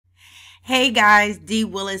Hey guys, D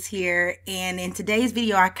Willis here, and in today's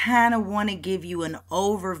video I kind of want to give you an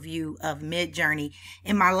overview of Midjourney.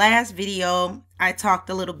 In my last video I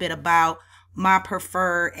talked a little bit about my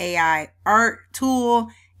preferred AI art tool,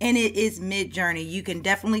 and it is Midjourney. You can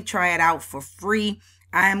definitely try it out for free.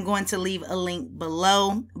 I am going to leave a link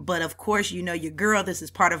below, but of course you know your girl, this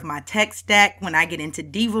is part of my tech stack. When I get into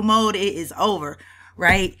diva mode, it is over,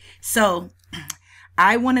 right? So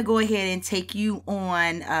I want to go ahead and take you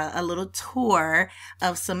on a little tour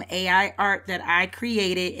of some AI art that I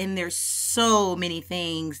created, and there's so many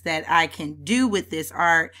things that I can do with this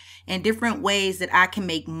art and different ways that I can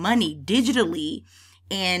make money digitally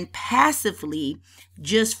and passively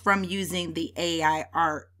just from using the AI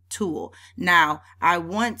art tool. Now, I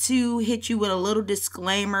want to hit you with a little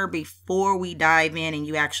disclaimer before we dive in and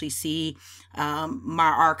you actually see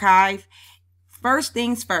my archive. First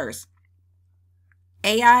things first.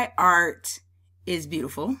 AI art is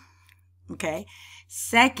beautiful, okay?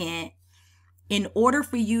 Second, in order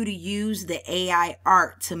for you to use the AI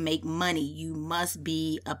art to make money, you must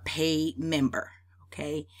be a paid member,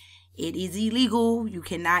 okay? It is illegal. You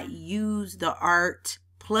cannot use the art.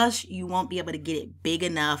 Plus, you won't be able to get it big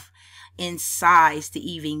enough in size to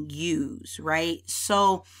even use, right?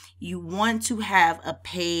 So you want to have a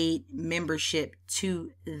paid membership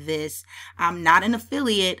to this. I'm not an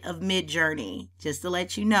affiliate of Midjourney, just to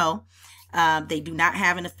let you know. They do not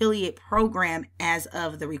have an affiliate program as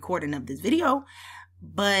of the recording of this video,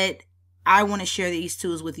 but I want to share these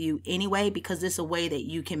tools with you anyway because it's a way that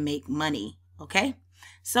you can make money, okay?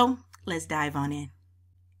 So let's dive on in.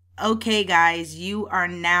 Okay, guys, you are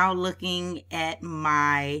now looking at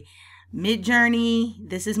my Midjourney.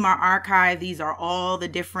 This is my archive. These are all the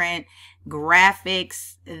different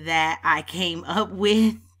graphics that I came up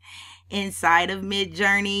with inside of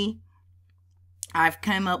Midjourney. I've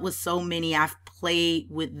come up with so many. I've played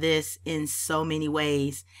with this in so many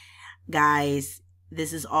ways. Guys,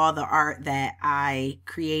 this is all the art that I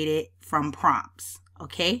created from prompts,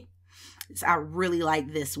 okay? So I really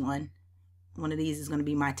like this one. One of these is going to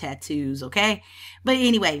be my tattoos, okay? But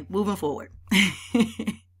anyway, moving forward.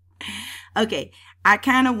 Okay, I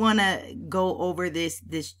kind of want to go over this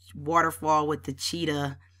waterfall with the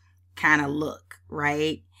cheetah kind of look,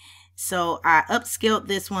 right? So I upscaled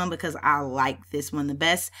this one because I like this one the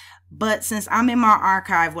best. But since I'm in my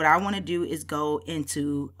archive, what I want to do is go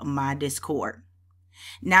into my Discord.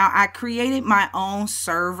 Now, I created my own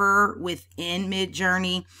server within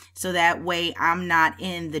Midjourney so that way I'm not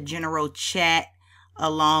in the general chat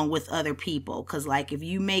along with other people. Because like if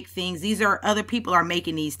you make things, these are other people are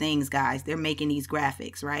making these things, guys. They're making these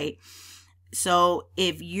graphics, right? So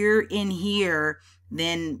if you're in here,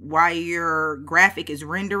 then while your graphic is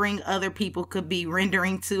rendering, other people could be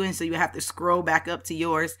rendering too. And so you have to scroll back up to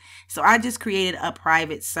yours. So I just created a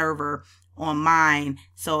private server on mine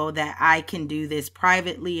so that I can do this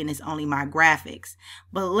privately and it's only my graphics.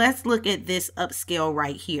 But let's look at this upscale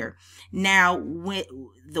right here. Now, with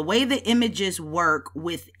the way the images work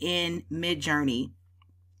within Midjourney,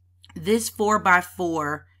 this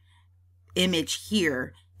 4x4 image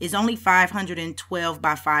here is only 512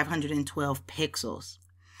 by 512 pixels.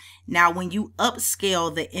 Now, when you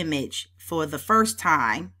upscale the image for the first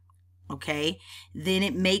time, okay, then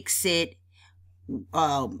it makes it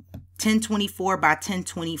 1024 by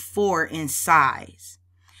 1024 in size.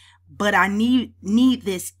 But I need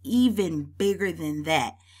this even bigger than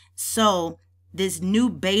that. So this new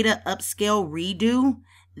beta upscale redo,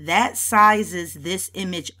 that sizes this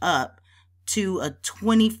image up to a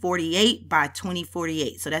 2048 by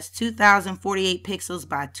 2048. So that's 2048 pixels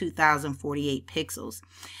by 2048 pixels.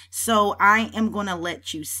 So I am going to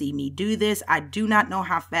let you see me do this. I do not know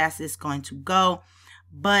how fast it's going to go,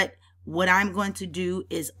 but what I'm going to do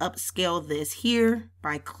is upscale this here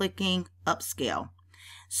by clicking upscale.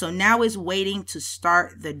 So now it's waiting to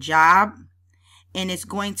start the job and it's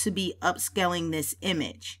going to be upscaling this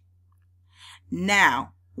image.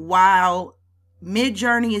 Now, while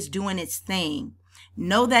Midjourney is doing its thing,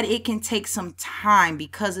 know that it can take some time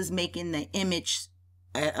because it's making the image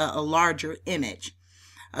a larger image,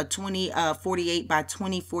 a 2048 by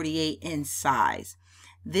 2048 in size.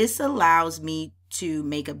 This allows me to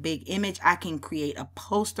make a big image. I can create a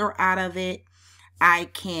poster out of it. I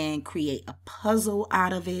can create a puzzle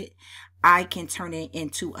out of it. I can turn it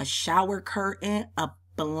into a shower curtain, a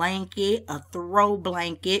blanket, a throw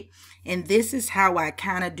blanket. And this is how I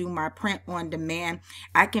kind of do my print on demand.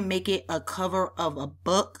 I can make it a cover of a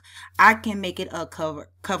book. I can make it a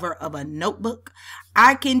cover of a notebook.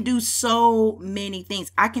 I can do so many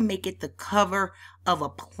things. I can make it the cover of a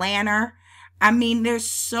planner. I mean, there's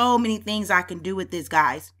so many things I can do with this,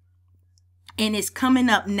 guys. And it's coming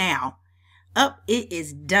up now. Up, it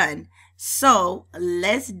is done. So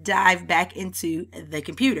let's dive back into the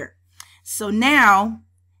computer. So now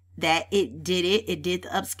that it did the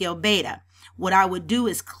upscale beta. What I would do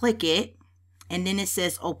is click it, and then it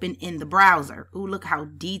says open in the browser. Ooh, look how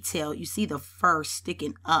detailed. You see the fur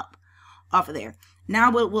sticking up off of there.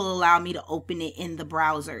 Now it will allow me to open it in the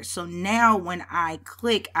browser. So now when I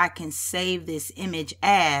click, I can save this image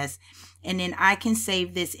as, and then I can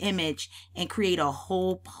save this image and create a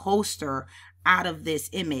whole poster out of this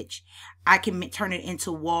image. I can turn it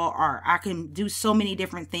into wall art. I can do so many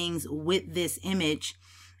different things with this image,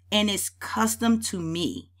 and it's custom to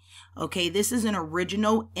me. Okay, this is an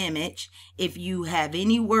original image. If you have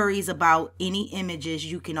any worries about any images,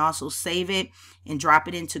 you can also save it and drop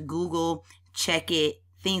it into Google, check it,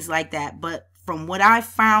 things like that. But from what I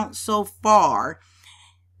found so far,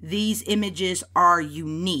 these images are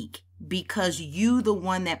unique because you, the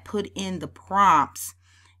one that put in the prompts,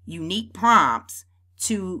 unique prompts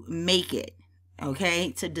to make it,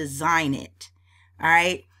 okay, to design it. All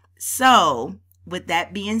right. So with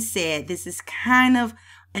that being said, this is kind of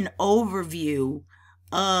an overview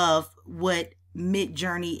of what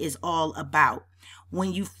Midjourney is all about.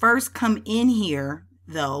 When you first come in here,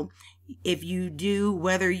 though, if you do,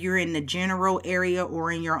 whether you're in the general area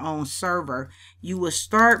or in your own server, you will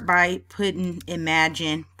start by putting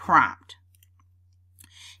imagine prompt.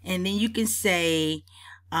 And then you can say,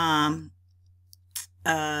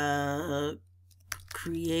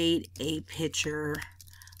 create a picture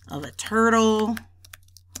of a turtle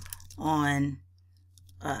on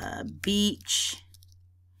a beach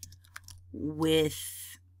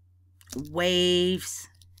with waves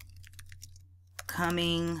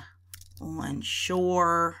coming on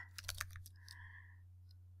shore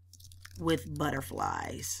with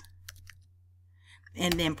butterflies,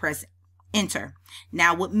 and then press enter.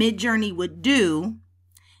 Now what Midjourney would do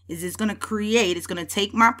is it's going to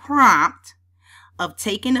take my prompt of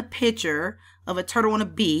taking a picture of a turtle on a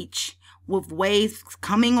beach with waves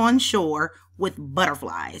coming on shore with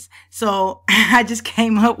butterflies. So I just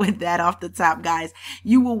came up with that off the top, guys.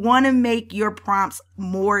 You will want to make your prompts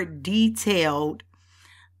more detailed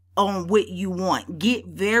on what you want. Get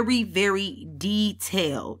very, very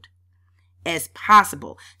detailed as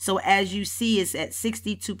possible. So as you see, it's at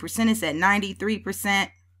 62%, it's at 93%.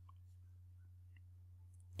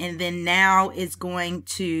 And then now it's going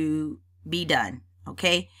to be done.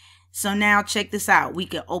 Okay. So now check this out. We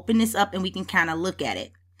can open this up and we can kind of look at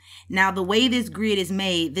it. Now, the way this grid is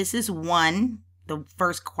made, this is 1, the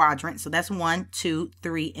first quadrant. So that's 1, 2,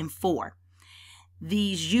 3, and 4.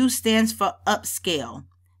 These U stands for upscale.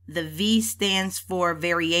 The V stands for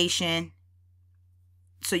variation.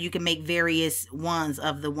 So you can make various ones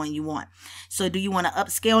of the one you want. So do you want to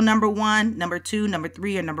upscale number 1, number 2, number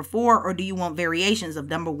 3, or number 4? Or do you want variations of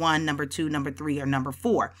number 1, number 2, number 3, or number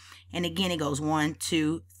 4? And again, it goes 1,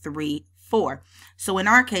 2, 3, 4. So in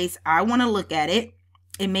our case, I want to look at it.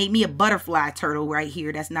 It made me a butterfly turtle right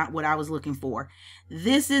here. That's not what I was looking for.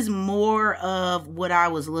 This is more of what I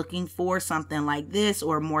was looking for, something like this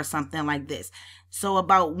or more something like this. So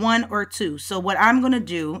about 1 or 2. So what I'm going to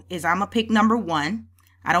do is I'm going to pick number 1.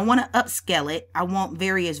 I don't want to upscale it. I want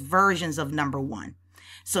various versions of number 1.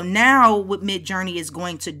 So now what Midjourney is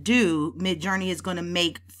going to do, Midjourney is going to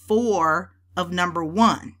make 4 of number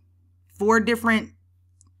 1. 4 different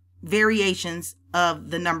variations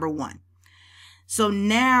of the number 1. So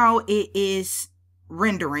now it is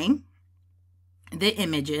rendering the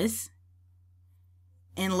images,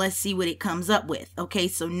 and let's see what it comes up with. Okay,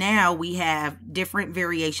 so now we have different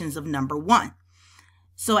variations of number 1.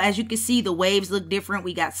 So as you can see, the waves look different.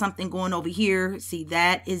 We got something going over here. See,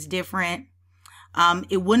 that is different.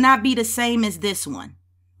 It will not be the same as this one.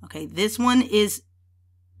 Okay, this one is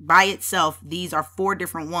by itself. These are 4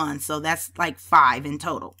 different ones. So that's like 5 in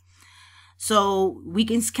total. So we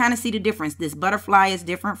can kind of see the difference. This butterfly is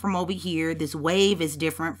different from over here. This wave is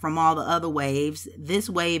different from all the other waves. This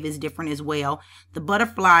wave is different as well. The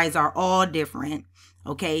butterflies are all different.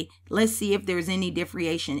 Okay, let's see if there's any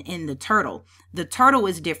differentiation in the turtle. The turtle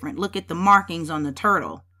is different. Look at the markings on the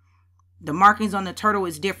turtle. The markings on the turtle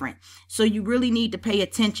is different. So you really need to pay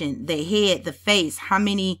attention. The head, the face, how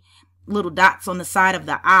many little dots on the side of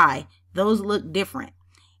the eye. Those look different.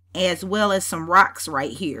 As well as some rocks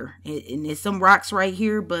right here. And there's some rocks right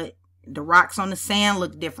here, but the rocks on the sand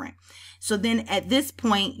look different. So then at this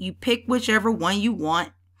point, you pick whichever one you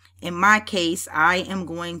want. In my case, I am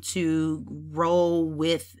going to roll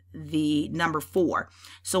with the number 4.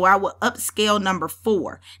 So I will upscale number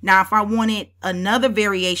 4. Now, if I wanted another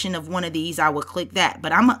variation of one of these, I would click that.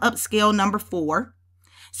 But I'm going to upscale number 4.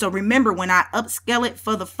 So remember, when I upscale it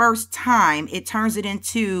for the first time, it turns it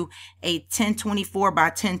into a 1024 by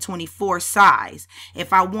 1024 size.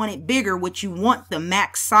 If I want it bigger, which you want the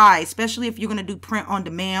max size, especially if you're going to do print on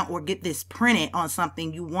demand or get this printed on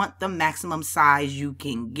something, you want the maximum size you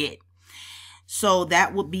can get. So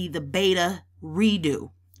that would be the beta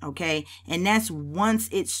redo. Okay, and that's once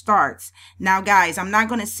it starts. Now guys, I'm not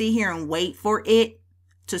going to sit here and wait for it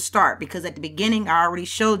to start, because at the beginning I already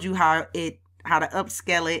showed you how to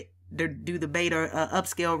upscale it, do the beta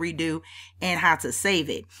upscale redo, and how to save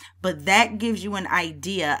it. But that gives you an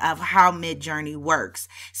idea of how Midjourney works.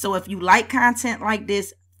 So if you like content like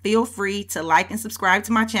this, feel free to like and subscribe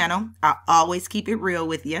to my channel. I always keep it real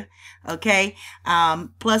with you. Okay.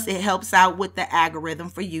 Plus it helps out with the algorithm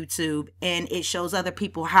for YouTube, and it shows other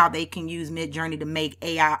people how they can use Midjourney to make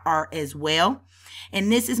AI art as well.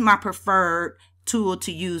 And this is my preferred tool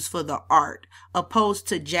to use for the art, opposed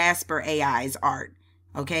to Jasper AI's art.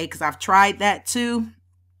 Okay. Because I've tried that too.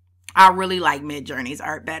 I really like Midjourney's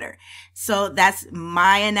art better. So that's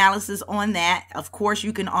my analysis on that. Of course,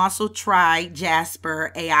 you can also try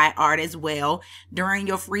Jasper AI art as well during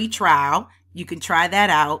your free trial. You can try that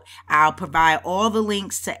out. I'll provide all the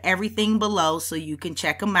links to everything below so you can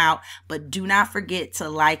check them out. But do not forget to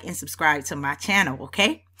like and subscribe to my channel,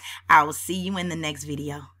 okay? I will see you in the next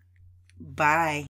video. Bye.